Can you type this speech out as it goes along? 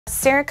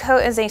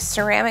Cerakote is a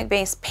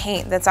ceramic-based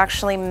paint that's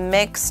actually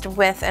mixed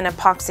with an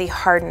epoxy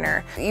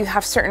hardener. You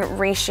have certain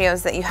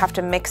ratios that you have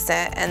to mix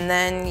it, and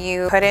then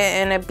you put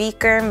it in a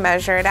beaker,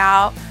 measure it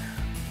out,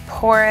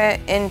 pour it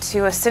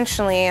into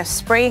essentially a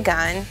spray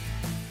gun.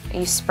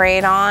 You spray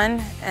it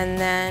on, and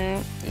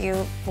then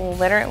you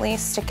literally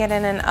stick it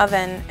in an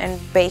oven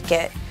and bake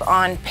it.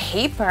 On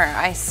paper,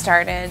 I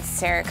started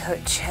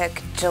Cerakote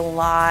Chick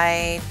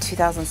July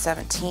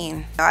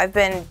 2017. I've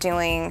been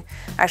doing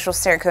actual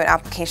Cerakote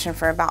application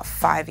for about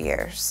 5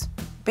 years.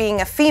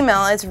 Being a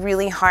female, it's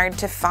really hard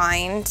to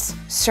find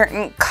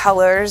certain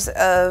colors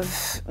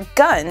of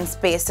guns,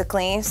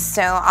 basically.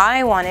 So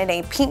I wanted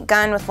a pink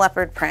gun with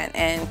leopard print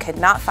and could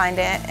not find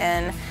it.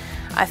 And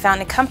I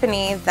found a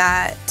company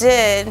that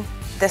did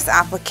this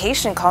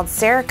application called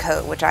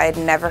Cerakote, which I had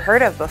never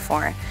heard of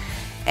before.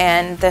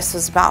 And this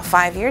was about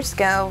 5 years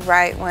ago,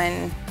 right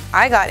when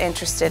I got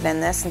interested in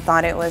this and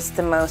thought it was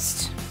the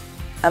most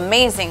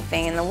amazing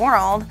thing in the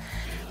world.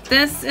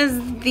 This is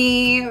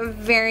the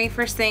very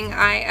first thing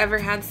I ever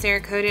had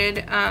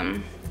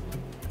Cerakoted.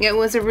 It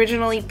was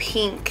originally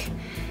pink,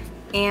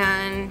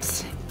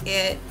 and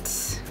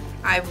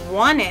I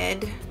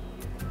wanted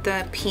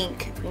the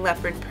pink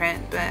leopard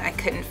print, but I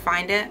couldn't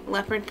find it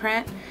leopard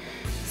print.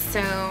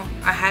 So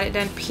I had it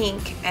done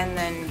pink and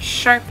then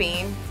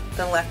Sharpie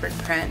the leopard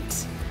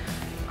print.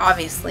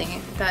 Obviously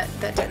that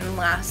didn't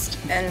last,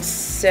 and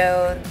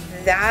so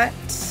that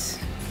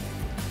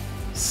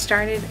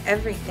started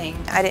everything.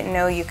 I didn't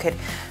know you could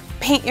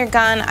paint your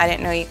gun. I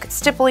didn't know you could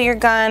stipple your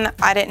gun.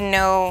 I didn't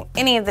know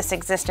any of this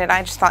existed.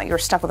 I just thought you were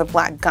stuck with a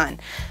black gun.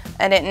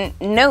 I didn't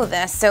know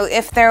this, so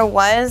if there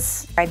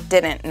was, I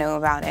didn't know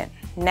about it.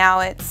 Now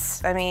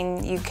it's, I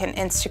mean, you can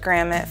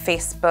Instagram it,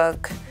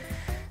 Facebook,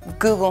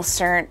 Google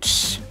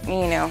search,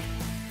 you know,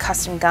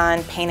 custom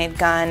gun, painted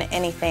gun,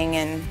 anything,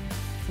 and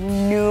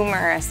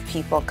numerous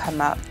people come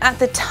up. At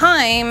the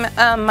time,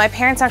 my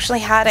parents actually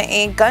had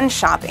a gun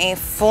shop, a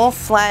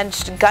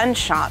full-fledged gun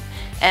shop,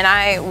 and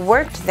I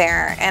worked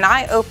there, and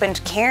I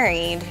opened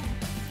carried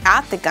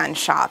at the gun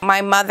shop.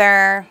 My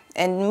mother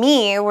and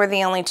me were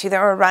the only two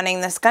that were running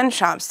this gun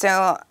shop,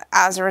 so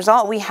as a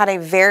result, we had a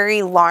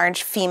very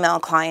large female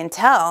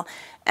clientele,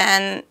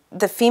 and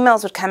the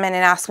females would come in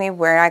and ask me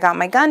where I got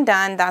my gun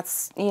done.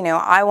 That's, you know,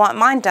 I want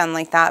mine done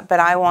like that, but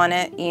I want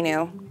it, you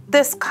know,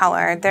 this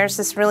color. There's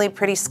this really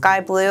pretty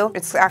sky blue.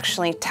 It's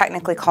actually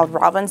technically called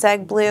robin's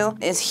egg blue.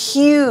 It's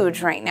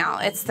huge right now.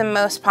 It's the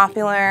most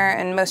popular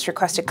and most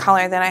requested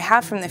color that I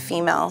have from the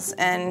females,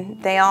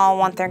 and they all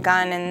want their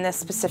gun in this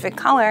specific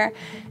color,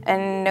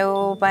 and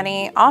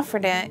nobody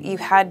offered it. You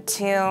had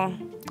to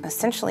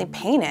essentially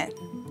paint it,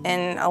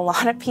 and a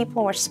lot of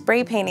people were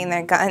spray painting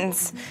their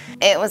guns.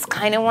 It was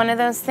kind of one of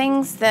those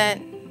things that,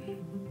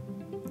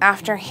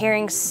 after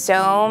hearing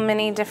so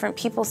many different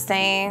people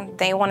say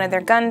they wanted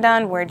their gun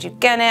done, where'd you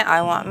get it?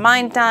 I want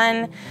mine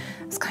done.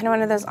 It's kind of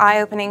one of those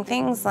eye-opening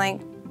things,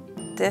 like,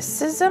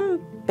 this is a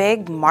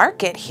big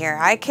market here.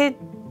 I could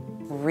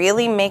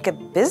really make a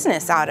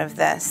business out of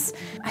this.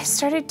 I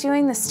started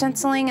doing the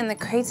stenciling and the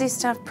crazy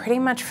stuff pretty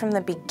much from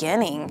the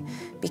beginning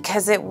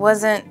because it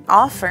wasn't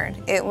offered.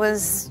 It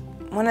was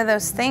one of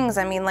those things,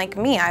 I mean, like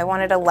me, I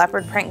wanted a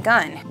leopard print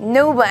gun.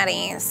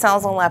 Nobody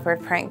sells a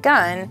leopard print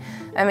gun.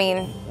 I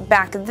mean,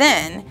 back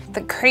then,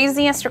 the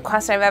craziest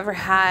request I've ever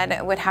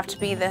had would have to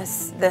be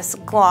this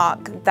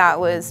Glock that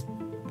was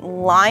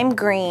lime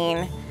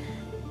green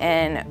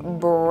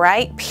and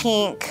bright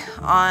pink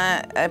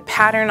on a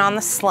pattern on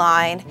the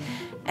slide,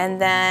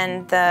 and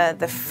then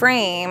the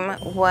frame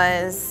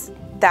was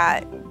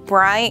that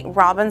bright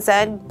robin's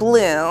egg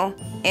blue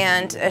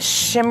and a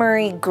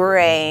shimmery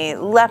gray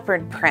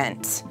leopard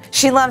print.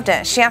 She loved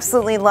it. She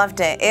absolutely loved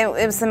it. It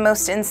was the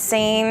most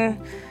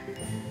insane,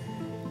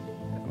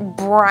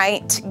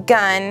 bright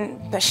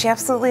gun, but she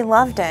absolutely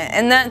loved it.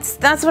 And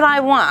that's what I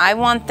want. I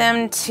want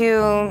them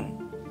to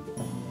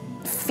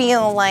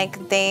feel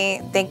like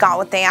they got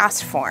what they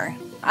asked for.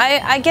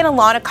 I get a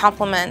lot of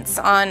compliments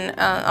on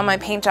my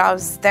paint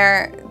jobs.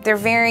 They're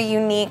very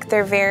unique.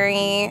 They're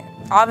very,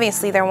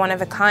 obviously they're one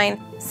of a kind.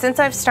 Since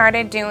I've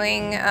started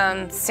doing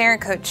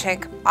Cerakote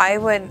Chick, I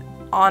would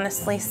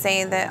honestly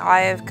say that I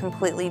have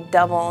completely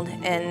doubled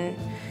in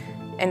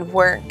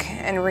work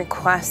and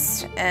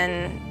requests,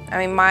 and I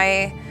mean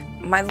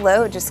my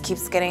load just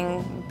keeps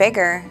getting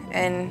bigger,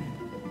 and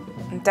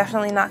I'm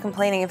definitely not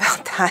complaining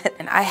about that.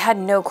 And I had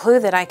no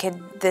clue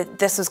that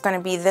this was going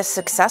to be this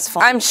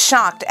successful. I'm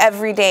shocked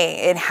every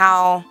day at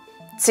how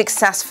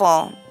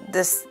successful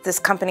this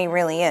company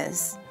really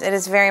is. It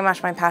is very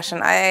much my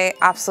passion. I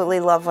absolutely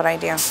love what I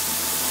do.